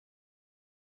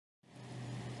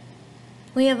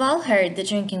We have all heard that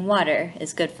drinking water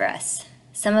is good for us.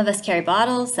 Some of us carry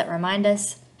bottles that remind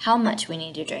us how much we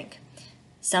need to drink.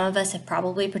 Some of us have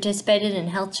probably participated in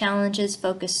health challenges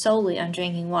focused solely on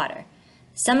drinking water.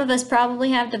 Some of us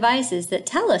probably have devices that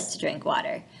tell us to drink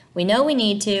water. We know we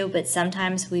need to, but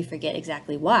sometimes we forget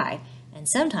exactly why, and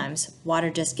sometimes water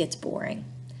just gets boring.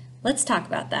 Let's talk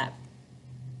about that.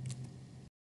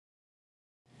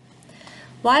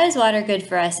 Why is water good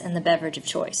for us and the beverage of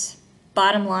choice?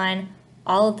 Bottom line,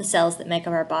 all of the cells that make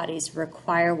up our bodies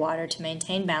require water to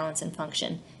maintain balance and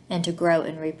function and to grow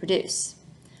and reproduce.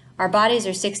 Our bodies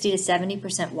are 60 to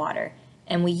 70% water,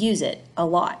 and we use it a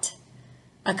lot.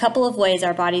 A couple of ways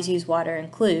our bodies use water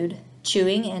include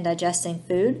chewing and digesting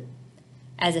food,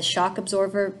 as a shock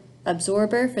absorber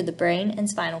for the brain and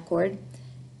spinal cord,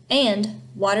 and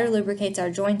water lubricates our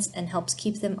joints and helps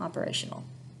keep them operational.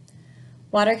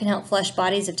 Water can help flush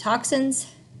bodies of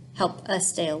toxins, help us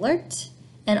stay alert,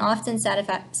 and often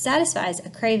satisfies a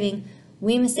craving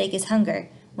we mistake as hunger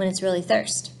when it's really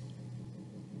thirst.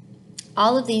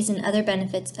 All of these and other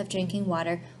benefits of drinking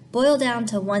water boil down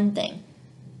to one thing: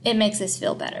 it makes us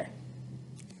feel better.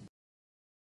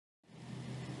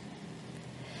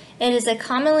 It is a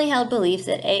commonly held belief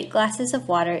that 8 glasses of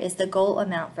water is the goal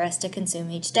amount for us to consume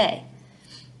each day.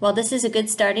 While this is a good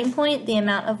starting point, the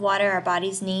amount of water our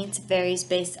bodies needs varies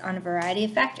based on a variety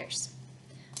of factors.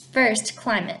 First,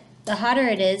 climate. The hotter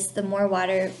it is, the more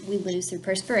water we lose through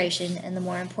perspiration, and the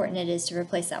more important it is to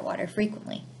replace that water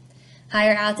frequently.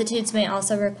 Higher altitudes may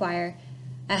also require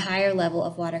a higher level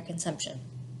of water consumption.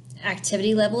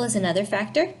 Activity level is another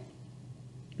factor.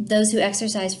 Those who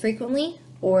exercise frequently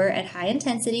or at high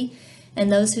intensity,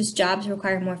 and those whose jobs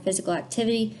require more physical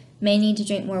activity may need to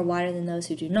drink more water than those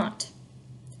who do not.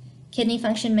 Kidney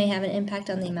function may have an impact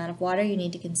on the amount of water you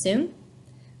need to consume.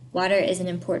 Water is an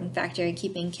important factor in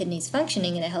keeping kidneys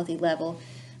functioning at a healthy level,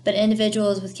 but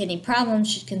individuals with kidney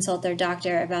problems should consult their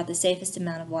doctor about the safest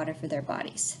amount of water for their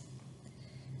bodies.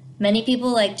 Many people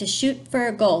like to shoot for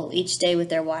a goal each day with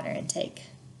their water intake.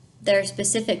 There are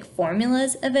specific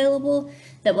formulas available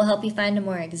that will help you find a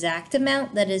more exact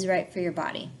amount that is right for your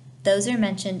body. Those are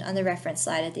mentioned on the reference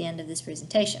slide at the end of this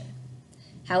presentation.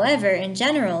 However, in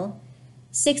general,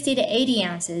 60 to 80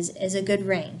 ounces is a good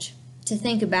range to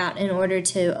think about in order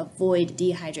to avoid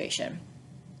dehydration.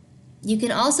 You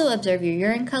can also observe your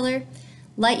urine color.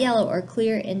 Light yellow or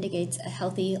clear indicates a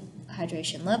healthy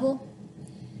hydration level.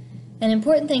 An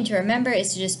important thing to remember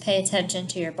is to just pay attention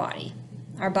to your body.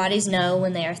 Our bodies know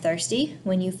when they are thirsty.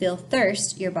 When you feel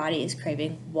thirst, your body is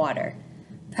craving water.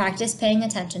 Practice paying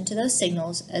attention to those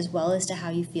signals as well as to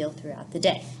how you feel throughout the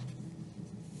day.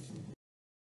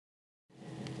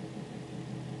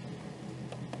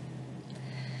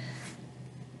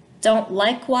 Don't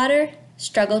like water?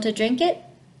 Struggle to drink it?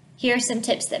 Here are some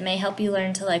tips that may help you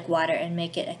learn to like water and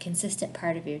make it a consistent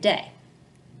part of your day.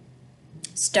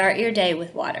 Start your day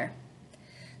with water.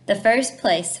 The first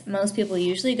place most people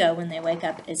usually go when they wake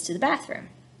up is to the bathroom.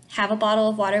 Have a bottle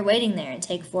of water waiting there and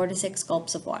take 4 to 6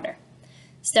 gulps of water.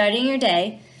 Starting your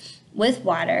day with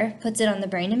water puts it on the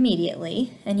brain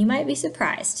immediately, and you might be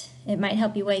surprised. It might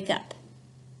help you wake up.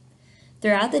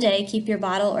 Throughout the day, keep your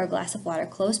bottle or glass of water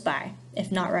close by,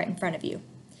 if not right in front of you.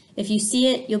 If you see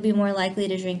it, you'll be more likely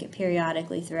to drink it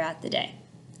periodically throughout the day.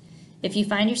 If you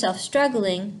find yourself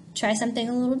struggling, try something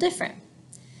a little different.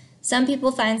 Some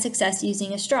people find success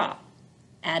using a straw.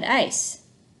 Add ice.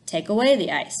 Take away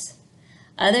the ice.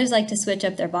 Others like to switch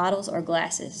up their bottles or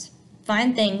glasses.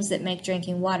 Find things that make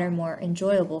drinking water more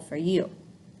enjoyable for you.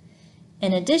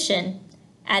 In addition,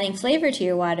 adding flavor to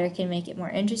your water can make it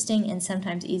more interesting and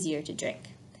sometimes easier to drink.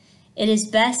 It is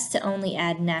best to only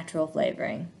add natural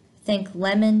flavoring. Think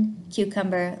lemon,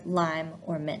 cucumber, lime,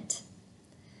 or mint.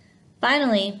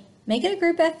 Finally, make it a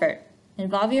group effort.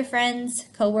 Involve your friends,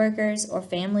 coworkers, or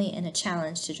family in a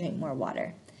challenge to drink more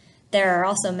water. There are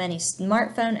also many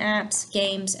smartphone apps,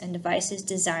 games, and devices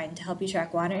designed to help you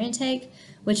track water intake,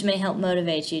 which may help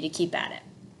motivate you to keep at it.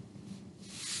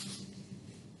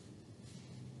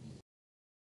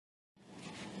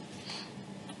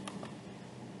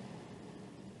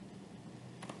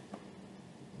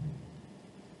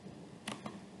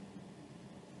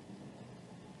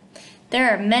 There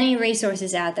are many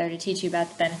resources out there to teach you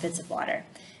about the benefits of water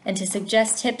and to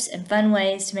suggest tips and fun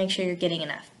ways to make sure you're getting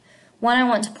enough. One I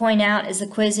want to point out is the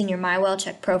quiz in your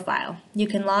MyWellCheck profile. You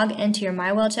can log into your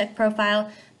MyWellCheck profile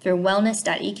through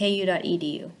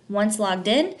wellness.eku.edu. Once logged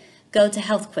in, go to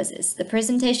Health Quizzes. The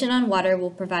presentation on water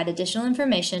will provide additional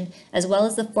information as well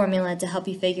as the formula to help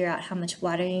you figure out how much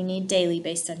water you need daily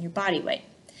based on your body weight.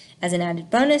 As an added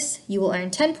bonus, you will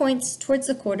earn 10 points towards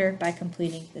the quarter by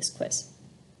completing this quiz.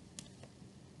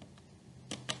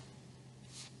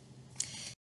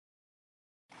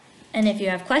 And if you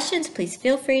have questions, please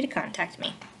feel free to contact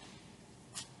me.